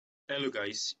Hello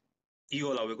guys, you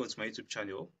all are welcome to my YouTube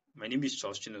channel. My name is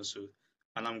Charles Chinoso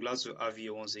and I'm glad to have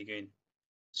you here once again.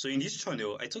 So in this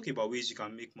channel, I talk about ways you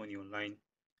can make money online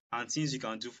and things you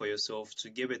can do for yourself to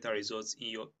get better results in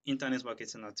your internet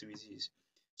marketing activities.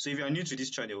 So if you are new to this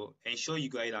channel, ensure you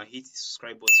go ahead and hit the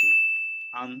subscribe button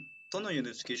and turn on your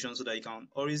notifications so that you can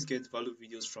always get valuable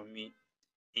videos from me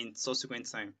in subsequent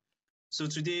time. So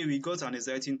today we got an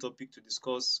exciting topic to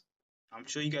discuss. I'm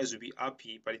sure you guys will be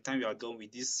happy by the time we are done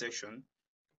with this section.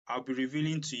 I'll be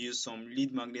revealing to you some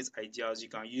lead magnet ideas you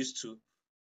can use to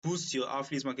boost your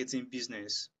affiliate marketing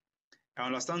business. I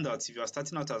understand that if you are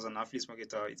starting out as an affiliate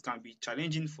marketer, it can be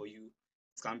challenging for you.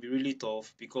 It can be really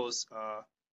tough because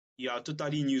you are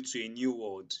totally new to a new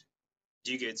world.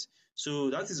 Do you get? So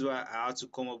that is why I had to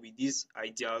come up with these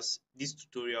ideas, these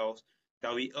tutorials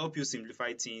that will help you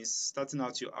simplify things, starting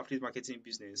out your affiliate marketing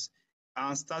business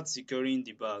and start securing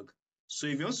the bag. So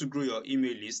if you want to grow your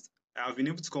email list, I have been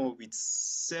able to come up with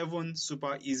 7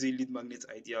 super easy lead magnet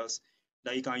ideas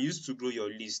that you can use to grow your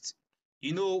list.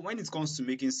 You know, when it comes to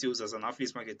making sales as an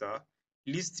affiliate marketer,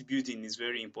 list building is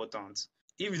very important.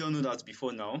 If you don't know that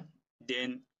before now,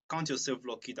 then count yourself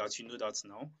lucky that you know that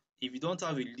now. If you don't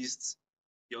have a list,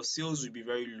 your sales will be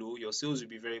very low, your sales will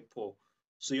be very poor.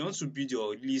 So you want to build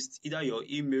your list, either your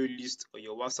email list or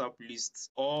your WhatsApp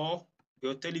list or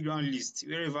your Telegram list,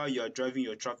 wherever you are driving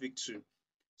your traffic to.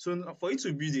 So for you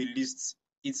to build a list,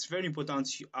 it's very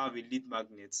important you have a lead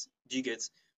magnet. Do you get?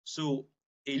 So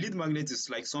a lead magnet is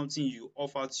like something you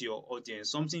offer to your audience,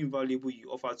 something valuable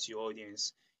you offer to your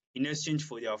audience in exchange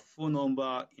for their phone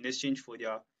number, in exchange for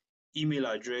their email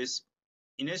address,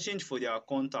 in exchange for their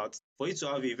contact. For you to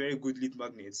have a very good lead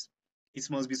magnet, it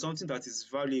must be something that is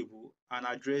valuable and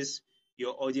address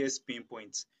your audience pain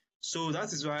points. So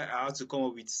that is why I had to come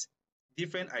up with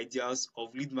different ideas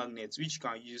of lead magnets which you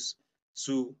can use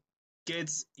to get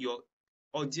your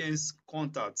audience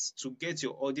contacts, to get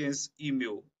your audience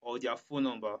email or their phone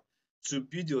number, to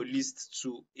build your list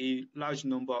to a large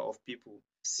number of people.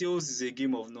 Sales is a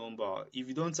game of number. If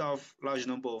you don't have large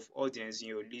number of audience in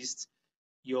your list,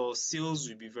 your sales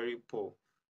will be very poor.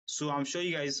 So I'm sure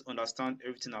you guys understand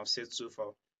everything I've said so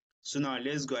far. So now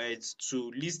let's go ahead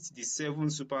to list the 7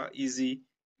 super easy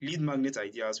lead magnet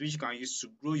ideas which you can use to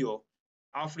grow your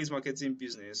affiliate marketing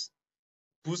business,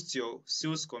 boost your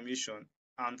sales commission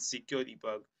and secure the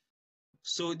bag.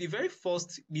 So the very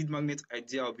first lead magnet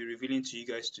idea I'll be revealing to you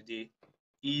guys today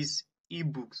is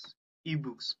ebooks.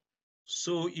 Ebooks.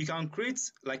 So you can create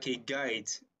like a guide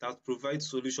that provides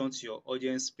solution to your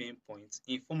audience pain points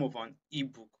in form of an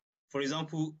ebook. For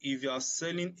example, if you are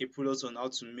selling a product on how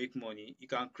to make money, you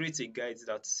can create a guide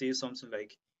that says something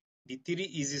like the 3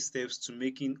 easy steps to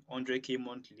making 100k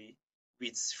monthly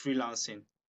with freelancing.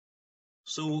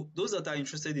 So those that are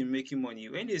interested in making money,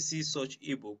 when they see such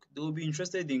ebook, they will be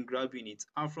interested in grabbing it,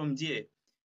 and from there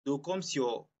they'll come to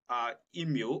your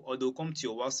email or they'll come to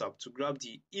your WhatsApp to grab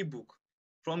the ebook.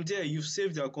 From there, you've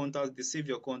saved their contact, they save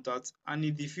your contact, and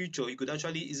in the future, you could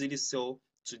actually easily sell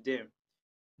to them.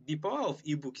 The power of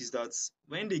ebook is that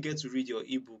when they get to read your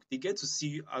ebook, they get to see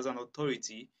you as an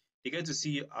authority, they get to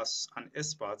see you as an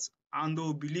expert, and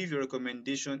they'll believe your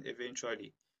recommendation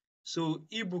eventually. So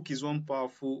ebook is one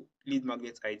powerful lead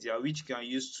magnet idea which you can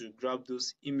use to grab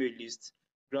those email lists,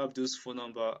 grab those phone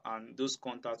number and those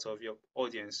contacts of your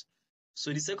audience.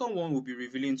 So the second one we'll be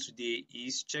revealing today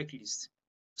is checklist.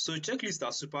 So checklists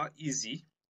are super easy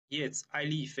yet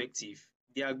highly effective.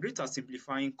 They are great at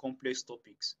simplifying complex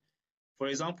topics. For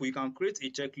example, you can create a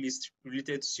checklist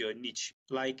related to your niche,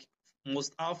 like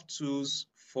must have tools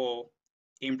for,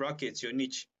 in brackets, your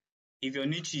niche. If your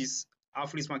niche is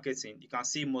affiliate marketing, you can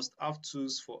say must have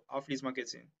tools for affiliate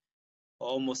marketing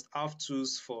or must have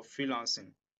tools for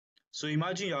freelancing. So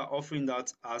imagine you are offering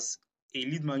that as a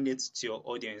lead magnet to your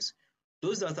audience.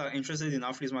 Those that are interested in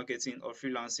affiliate marketing or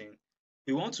freelancing,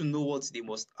 we want to know what they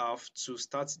must have to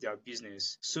start their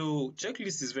business. So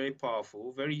checklist is very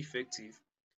powerful, very effective.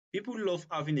 People love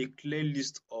having a clear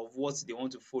list of what they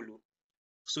want to follow.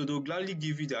 So they'll gladly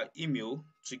give you their email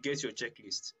to get your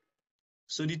checklist.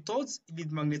 So the third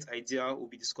lead magnet idea we'll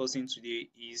be discussing today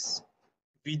is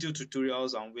video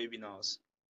tutorials and webinars.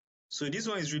 So this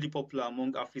one is really popular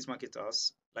among affiliate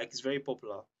marketers, like it's very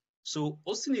popular. So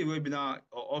hosting a webinar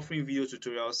or offering video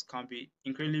tutorials can be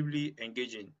incredibly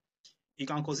engaging. You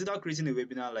can consider creating a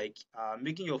webinar like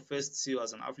making your first sale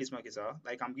as an affiliate marketer.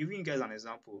 Like I'm giving you guys an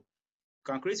example.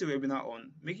 You can create a webinar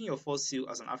on making your first sale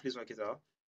as an affiliate marketer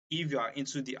if you are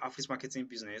into the affiliate marketing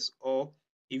business, or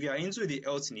if you are into the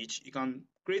health niche, you can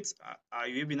create a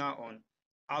webinar on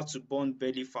how to burn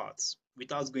belly fats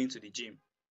without going to the gym.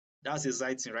 That's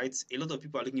exciting, right? A lot of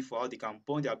people are looking for how they can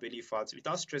burn their belly fat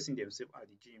without stressing themselves at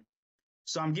the gym.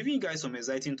 So I'm giving you guys some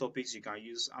exciting topics you can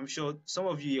use. I'm sure some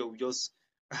of you here will just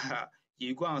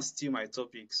you go and steal my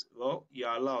topics. Well, you're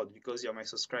allowed because you're my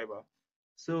subscriber.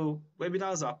 So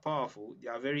webinars are powerful, they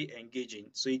are very engaging.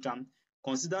 So you can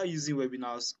consider using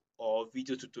webinars or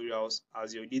video tutorials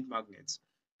as your lead magnet.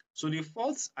 So the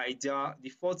fourth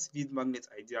lead magnet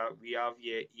idea we have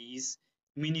here is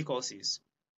mini courses.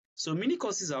 So mini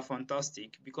courses are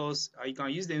fantastic because you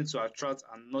can use them to attract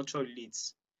and nurture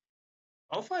leads.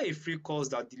 Offer a free course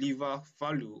that deliver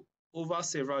value over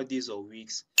several days or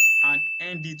weeks and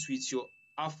end it with your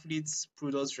affiliate's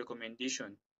product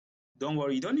recommendation. Don't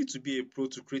worry, you don't need to be a pro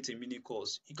to create a mini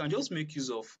course. You can just make use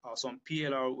of some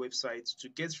PLR websites to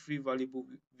get free valuable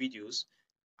videos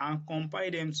and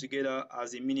compile them together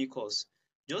as a mini course.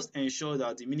 Just ensure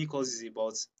that the mini course is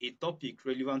about a topic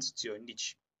relevant to your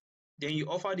niche. Then you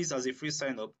offer this as a free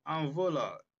sign up and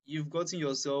voila, you've gotten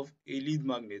yourself a lead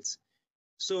magnet.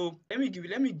 So let me give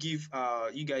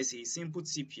you guys a simple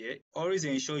tip here. Always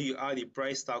ensure you add a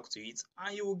price tag to it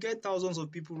and you will get thousands of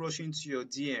people rushing to your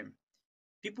DM.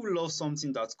 People love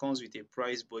something that comes with a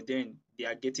price, but then they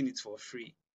are getting it for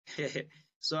free.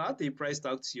 So add a price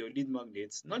tag to your lead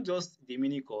magnets, not just the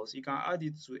mini course. You can add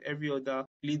it to every other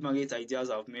lead magnet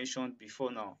ideas I've mentioned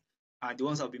before now and the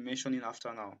ones I'll be mentioning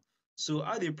after now. So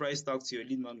add a price tag to your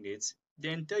lead magnets,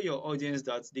 then tell your audience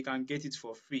that they can get it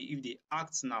for free if they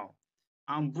act now.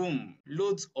 And boom,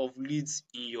 loads of leads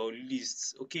in your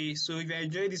list. Okay, so if you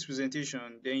enjoyed this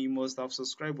presentation, then you must have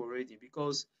subscribed already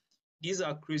because these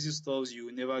are crazy stuffs you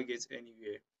will never get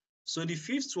anywhere. So the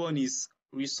fifth one is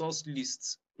resource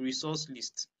list. Resource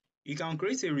list. You can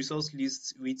create a resource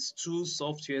list with tools,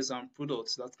 softwares, and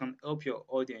products that can help your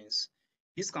audience.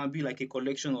 This can be like a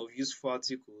collection of useful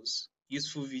articles,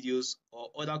 useful videos, or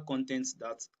other contents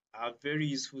that are very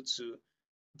useful to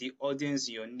the audience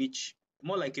in your niche.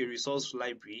 More like a resource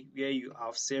library where you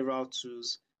have several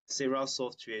tools, several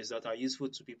softwares that are useful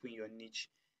to people in your niche.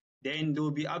 Then they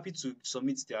will be happy to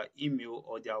submit their email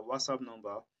or their WhatsApp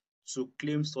number to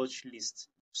claim such list.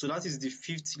 So that is the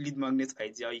fifth lead magnet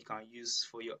idea you can use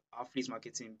for your affiliate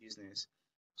marketing business.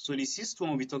 So the sixth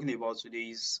one we'll be talking about today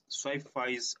is swipe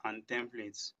files and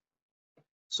templates.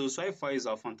 So swipe files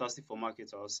are fantastic for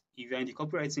marketers. If you're in the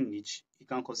copywriting niche, you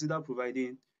can consider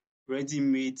providing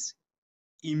ready-made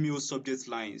email subject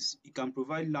lines. You can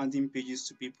provide landing pages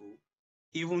to people,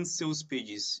 even sales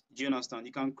pages. Do you understand?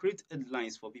 You can create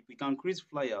headlines for people. You can create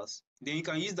flyers. Then you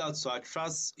can use that to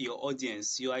attract your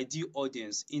audience, your ideal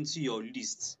audience into your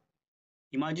list.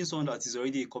 Imagine someone that is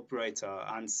already a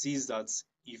copywriter and sees that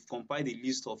you've compiled a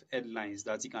list of headlines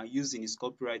that he can use in his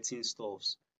copywriting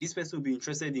stuffs. This person will be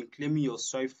interested in claiming your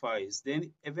swipe files.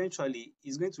 Then eventually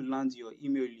he's going to land your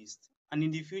email list. And in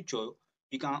the future,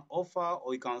 you can offer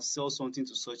or you can sell something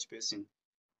to such person.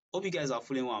 Hope you guys are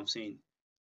following what I'm saying.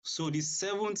 So the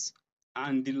seventh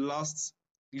and the last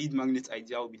lead magnet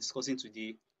idea we'll be discussing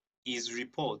today is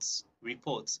reports.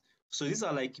 Reports. So these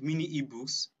are like mini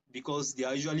ebooks because they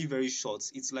are usually very short.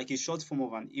 It's like a short form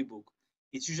of an ebook.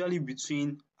 It's usually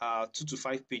between 2 to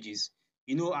 5 pages.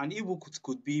 You know, an ebook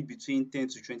could be between 10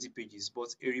 to 20 pages,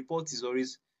 but a report is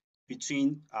always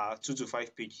between 2 to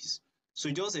 5 pages. So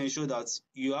just ensure that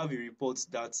you have a report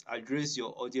that address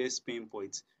your audience pain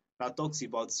points, that talks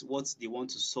about what they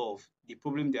want to solve, the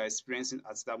problem they are experiencing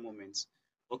at that moment.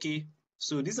 Okay,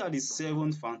 so these are the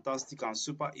 7 fantastic and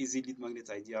super easy lead magnet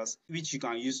ideas which you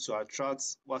can use to attract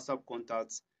WhatsApp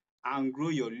contacts and grow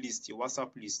your list, your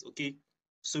WhatsApp list. Okay,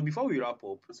 so before we wrap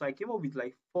up, so I came up with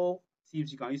like 4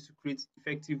 tips you can use to create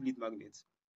effective lead magnets.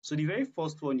 So the very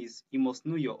first one is you must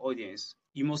know your audience.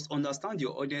 You must understand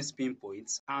your audience pain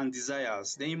points and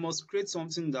desires. Then you must create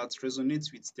something that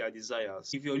resonates with their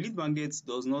desires. If your lead magnet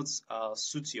does not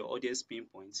suit your audience pain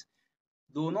points,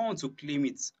 they will not want to claim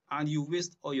it and you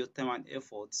waste all your time and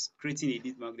efforts creating a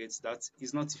lead magnet that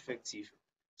is not effective.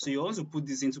 So you want to put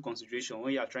this into consideration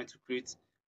when you are trying to create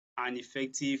an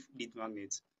effective lead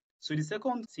magnet. So the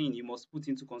second thing you must put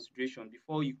into consideration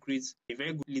before you create a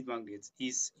very good lead magnet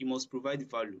is you must provide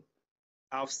value.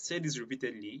 I've said this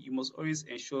repeatedly, you must always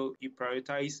ensure you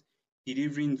prioritize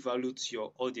delivering value to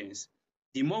your audience.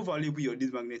 The more valuable your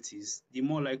lead magnet is, the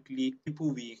more likely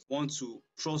people will want to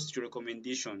trust your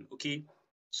recommendation. Okay.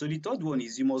 So the third one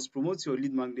is you must promote your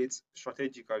lead magnet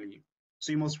strategically.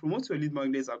 So you must promote your lead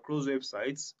magnets across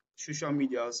websites, social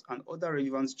medias, and other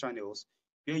relevant channels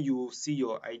where you will see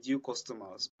your ideal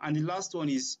customers. And the last one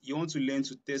is you want to learn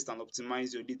to test and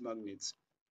optimize your lead magnets.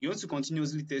 You want to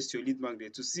continuously test your lead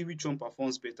magnet to see which one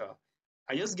performs better.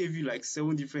 I just gave you like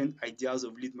 7 different ideas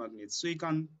of lead magnets so you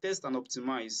can test and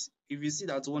optimize. If you see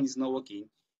that one is not working,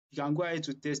 you can go ahead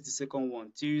to test the second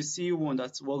one till you see one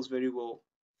that works very well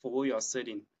for what you are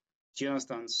selling. Do you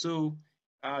understand? So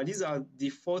these are the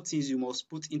four things you must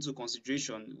put into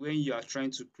consideration when you are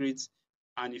trying to create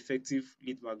an effective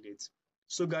lead magnet.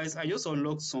 So guys, I just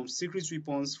unlocked some secret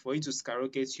weapons for you to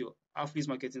skyrocket your affiliate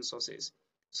marketing success.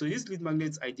 So these lead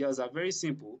magnet ideas are very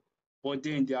simple, but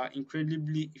then they are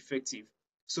incredibly effective.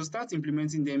 So start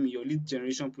implementing them in your lead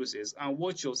generation process and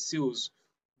watch your sales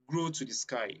grow to the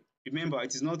sky. Remember,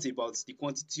 it is not about the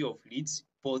quantity of leads,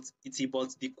 but it's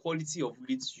about the quality of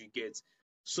leads you get.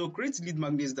 So create lead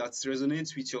magnets that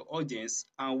resonate with your audience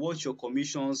and watch your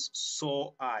commissions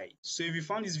soar high. So if you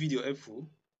found this video helpful,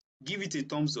 give it a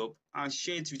thumbs up and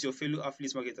share it with your fellow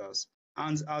affiliate marketers.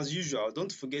 And as usual,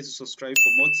 don't forget to subscribe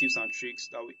for more tips and tricks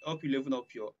that will help you level up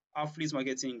your affiliate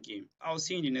marketing game. I'll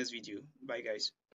see you in the next video. Bye guys.